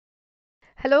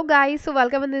Hello guys, so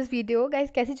welcome in this video. Guys,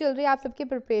 कैसी चल रही है आप सबकी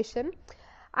प्रिपरेशन?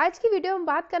 आज की वीडियो में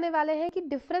बात करने वाले हैं कि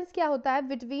डिफरेंस क्या होता है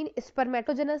between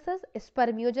spermatogenesis,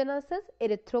 spermiogenesis,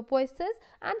 erythropoiesis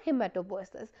and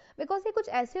हेमेटोपोइसिस। Because ये कुछ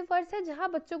ऐसे वर्ड्स हैं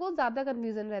जहां बच्चों को ज़्यादा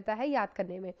कन्फ्यूजन रहता है याद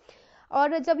करने में।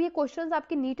 और जब ये क्वेश्चंस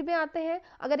आपके नीट में आते हैं,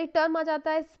 अगर एक टर्म आ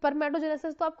जाता है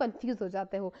स्पर्मेटोजेनेसिस, तो आप कंफ्यूज हो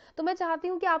जाते हो। तो मैं चाहती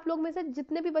हूँ कि आप लोग में से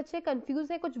जितने भी बच्चे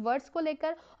कंफ्यूज हैं कुछ वर्ड्स को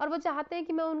लेकर और वो चाहते हैं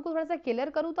कि मैं उनको थोड़ा सा क्लियर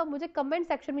करूँ, तो आप मुझे कमेंट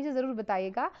सेक्शन में जरूर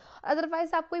बताइएगा।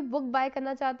 अदरवाइज आप कोई बुक बाय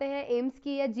करना चाहते हैं एम्स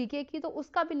की या जीके की, तो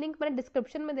उसका भी लिंक मैंने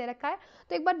डिस्क्रिप्शन में दे रखा है,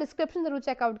 तो एक बार डिस्क्रिप्शन जरूर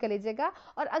चेकआउट कर लीजिएगा।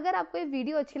 और अगर आपको ये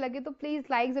वीडियो अच्छी लगे तो प्लीज़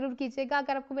लाइक ज़रूर कीजिएगा।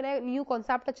 अगर आपको मेरा न्यू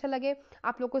कॉन्सेप्ट अच्छा लगे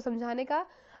आप लोग को समझाने का,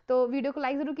 तो वीडियो को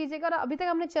लाइक जरूर कीजिएगा। और अभी तक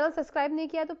हमने चैनल सब्सक्राइब नहीं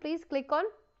किया तो please click on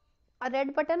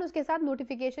red button, उसके साथ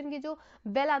नोटिफिकेशन की जो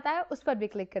बेल आता है उस पर भी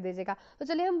क्लिक कर दीजिएगा। तो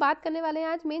चलिए हम बात करने वाले हैं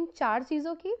आज मेन 4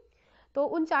 चीज़ों की। तो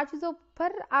उन 4 चीज़ों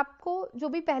पर आपको जो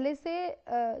भी पहले से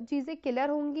चीज़ें क्लियर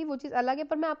होंगी वो चीज़ अलग है,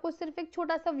 पर मैं आपको सिर्फ एक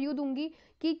छोटा सा व्यू दूंगी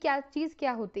कि क्या चीज़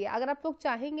क्या होती है। अगर आप लोग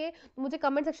चाहेंगे तो मुझे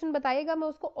कमेंट सेक्शन में बताइएगा, मैं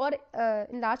उसको और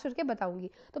इनलार्ज करके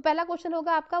बताऊंगी। तो पहला क्वेश्चन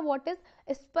होगा आपका, what is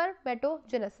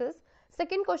spermatogenesis.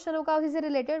 Second question होगा उसी से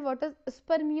related, what is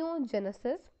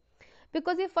spermiogenesis.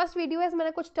 Because ये फर्स्ट वीडियो है,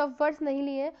 मैंने कुछ टफ वर्ड्स नहीं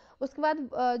लिए हैं। उसके बाद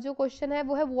जो क्वेश्चन है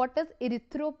वो है व्हाट इज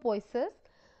एरिथ्रोपोइसिस,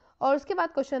 और उसके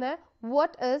बाद क्वेश्चन है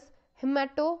व्हाट इज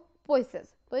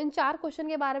हेमेटोपोइसिस। तो इन 4 क्वेश्चन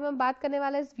के बारे में हम बात करने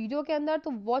वाले हैं इस वीडियो के अंदर,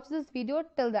 तो watch this video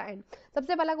till the end.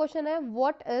 सबसे पहला क्वेश्चन है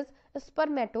what is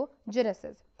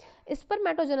spermatogenesis.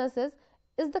 Spermatogenesis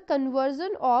is the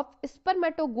conversion of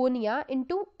spermatogonia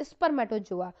into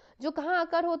spermatozoa, जो कहाँ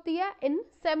आकर होती है, इन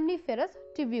सेमनीफेरस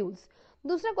ट्यूब्यूल्स।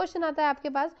 दूसरा क्वेश्चन आता है आपके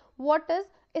पास, व्हाट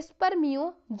इज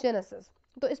स्पर्मियोजेनेसिस।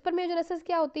 तो स्पर्मियोजेनेसिस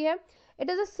क्या होती है? It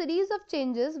is a series of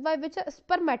changes by which a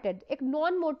spermatid, एक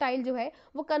नॉन मोटाइल जो है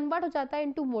वो कन्वर्ट हो जाता है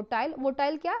इनटू मोटाइल।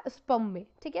 मोटाइल क्या? स्पर्म में।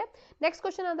 ठीक है। नेक्स्ट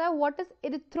क्वेश्चन आता है what is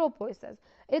erythropoiesis.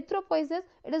 Erythropoiesis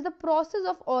it is the process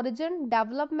of origin,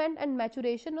 development and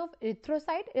maturation of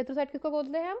erythrocyte. Erythrocyte किसको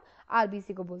बोलते हैं? हम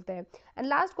आरबीसी को बोलते हैं। एंड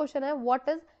लास्ट क्वेश्चन है what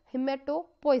is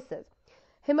हेमेटोपोइसिस।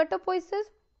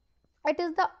 हेमेटोपोइसिस it is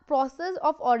the process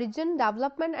of origin,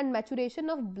 development and maturation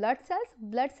of blood cells.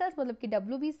 Blood cells मतलब कि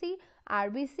डब्ल्यूबीसी,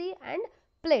 आरबीसी एंड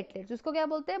प्लेटलेट्स, उसको क्या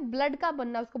बोलते हैं? ब्लड का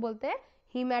बनना, उसको बोलते हैं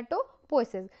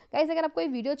हीमेटोपोइसिस। गाइस, अगर आपको ये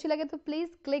वीडियो अच्छी लगे तो प्लीज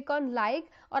क्लिक ऑन लाइक,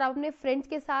 और आप अपने फ्रेंड्स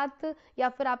के साथ या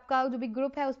फिर आपका जो भी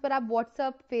ग्रुप है उस पर आप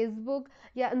व्हाट्सअप, फेसबुक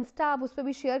या इंस्टा, आप उस पर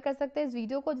भी शेयर कर सकते हैं इस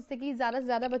वीडियो को, जिससे कि ज़्यादा से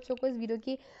ज़्यादा बच्चों को इस वीडियो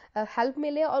की हेल्प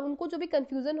मिले और उनको जो भी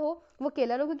कंफ्यूजन हो वो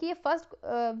क्लियर हो, क्योंकि ये फर्स्ट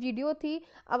वीडियो थी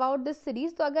अबाउट दिस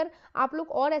सीरीज। तो अगर आप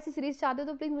लोग और ऐसी सीरीज चाहते हो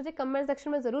तो प्लीज़ मुझे कमेंट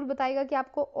सेक्शन में ज़रूर बताइएगा कि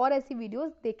आपको और ऐसी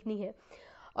वीडियोस देखनी है।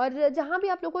 और जहाँ भी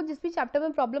आप लोग को जिस भी चैप्टर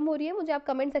में प्रॉब्लम हो रही है मुझे आप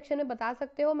कमेंट सेक्शन में बता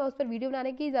सकते हो, मैं उस पर वीडियो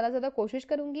बनाने की ज़्यादा से ज़्यादा कोशिश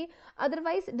करूँगी।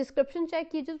 अदरवाइज डिस्क्रिप्शन चेक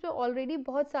कीजिए, उसमें ऑलरेडी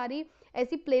बहुत सारी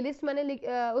ऐसी प्लेलिस्ट मैंने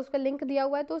उसका लिंक दिया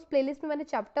हुआ है, तो उस प्लेलिस्ट में मैंने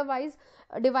चैप्टर वाइज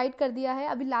डिवाइड कर दिया है।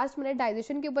 अभी लास्ट मैंने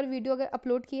डाइजेशन के ऊपर वीडियो अगर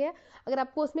अपलोड की है, अगर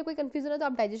आपको उसमें कोई कंफ्यूजन है तो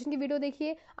आप डाइजेशन की वीडियो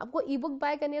देखिए। आपको ई बुक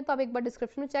बाय करनी है तो आप एक बार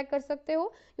डिस्क्रिप्शन में चेक कर सकते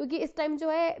हो, क्योंकि इस टाइम जो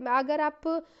है अगर आप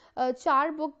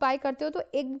 4 बुक बाय करते हो तो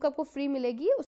एक बुक आपको फ्री मिलेगी।